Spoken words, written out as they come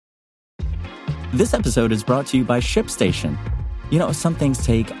This episode is brought to you by ShipStation. You know, some things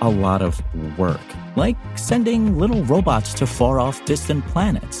take a lot of work, like sending little robots to far-off distant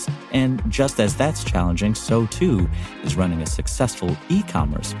planets. And just as that's challenging, so too is running a successful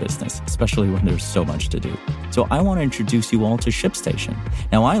e-commerce business, especially when there's so much to do. So I want to introduce you all to ShipStation.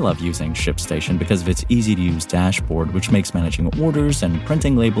 Now, I love using ShipStation because of its easy-to-use dashboard, which makes managing orders and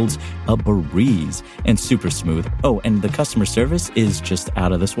printing labels a breeze and super smooth. Oh, and the customer service is just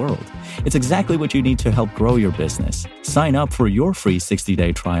out of this world. It's exactly what you need to help grow your business. Sign up for your free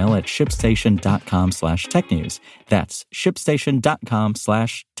 60-day trial at shipstation.com/technews. That's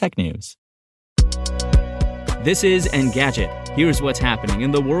shipstation.com/technews. This is Engadget. Here's what's happening in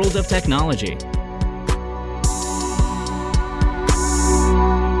the world of technology.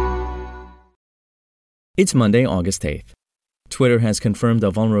 It's Monday, August 8th. Twitter has confirmed a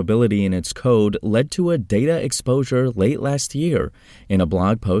vulnerability in its code led to a data exposure late last year. In a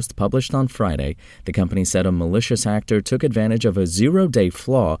blog post published on Friday, the company said a malicious actor took advantage of a zero-day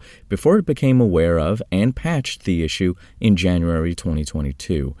flaw before it became aware of and patched the issue in January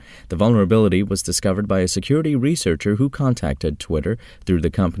 2022. The vulnerability was discovered by a security researcher who contacted Twitter through the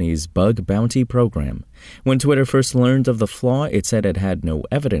company's bug bounty program. When Twitter first learned of the flaw, it said it had no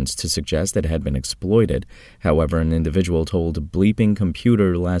evidence to suggest it had been exploited. However, an individual told Bleeping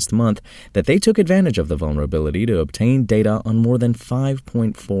Computer last month that they took advantage of the vulnerability to obtain data on more than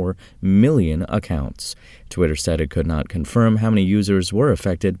 5.4 million accounts. Twitter said it could not confirm how many users were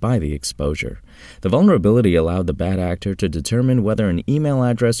affected by the exposure. The vulnerability allowed the bad actor to determine whether an email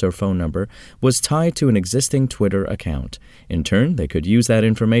address or phone number was tied to an existing Twitter account. In turn, they could use that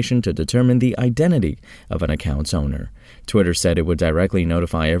information to determine the identity of an account's owner. Twitter said it would directly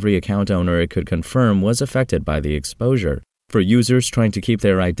notify every account owner it could confirm was affected by the exposure. For users trying to keep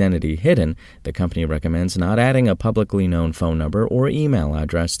their identity hidden, the company recommends not adding a publicly known phone number or email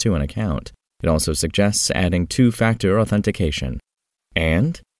address to an account. It also suggests adding two-factor authentication.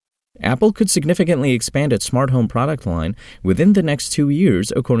 And Apple could significantly expand its smart home product line within the next 2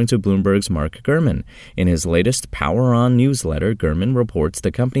 years, according to Bloomberg's Mark Gurman. In his latest Power On newsletter, Gurman reports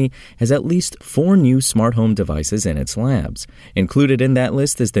the company has at least 4 new smart home devices in its labs. Included in that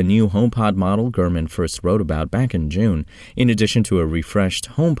list is the new HomePod model Gurman first wrote about back in June, in addition to a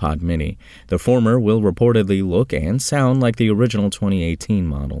refreshed HomePod Mini. The former will reportedly look and sound like the original 2018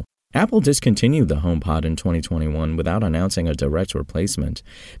 model. Apple discontinued the HomePod in 2021 without announcing a direct replacement.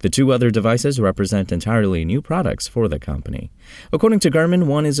 The 2 other devices represent entirely new products for the company. According to Gurman,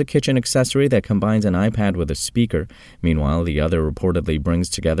 one is a kitchen accessory that combines an iPad with a speaker. Meanwhile, the other reportedly brings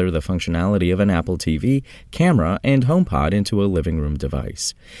together the functionality of an Apple TV, camera, and HomePod into a living room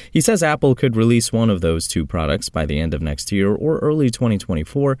device. He says Apple could release one of those 2 products by the end of next year or early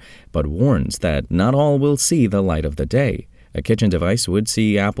 2024, but warns that not all will see the light of the day. A kitchen device would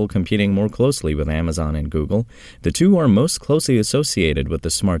see Apple competing more closely with Amazon and Google. The 2 are most closely associated with the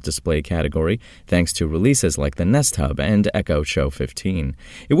smart display category, thanks to releases like the Nest Hub and Echo Show 15.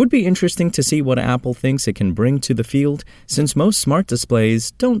 It would be interesting to see what Apple thinks it can bring to the field, since most smart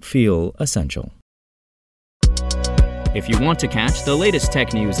displays don't feel essential. If you want to catch the latest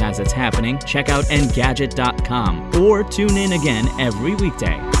tech news as it's happening, check out Engadget.com or tune in again every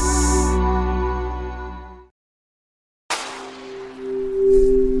weekday.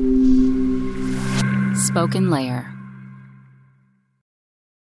 Spoken Layer.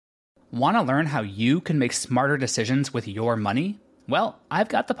 Want to learn how you can make smarter decisions with your money? Well, I've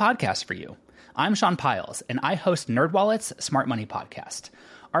got the podcast for you. I'm Sean Piles, and I host NerdWallet's Smart Money Podcast.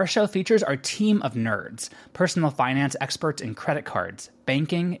 Our show features our team of nerds, personal finance experts in credit cards,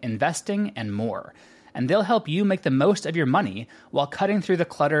 banking, investing, and more. And they'll help you make the most of your money while cutting through the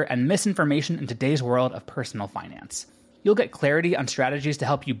clutter and misinformation in today's world of personal finance. You'll get clarity on strategies to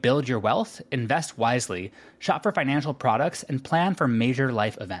help you build your wealth, invest wisely, shop for financial products, and plan for major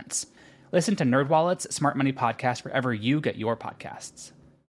life events. Listen to NerdWallet's Smart Money Podcast wherever you get your podcasts.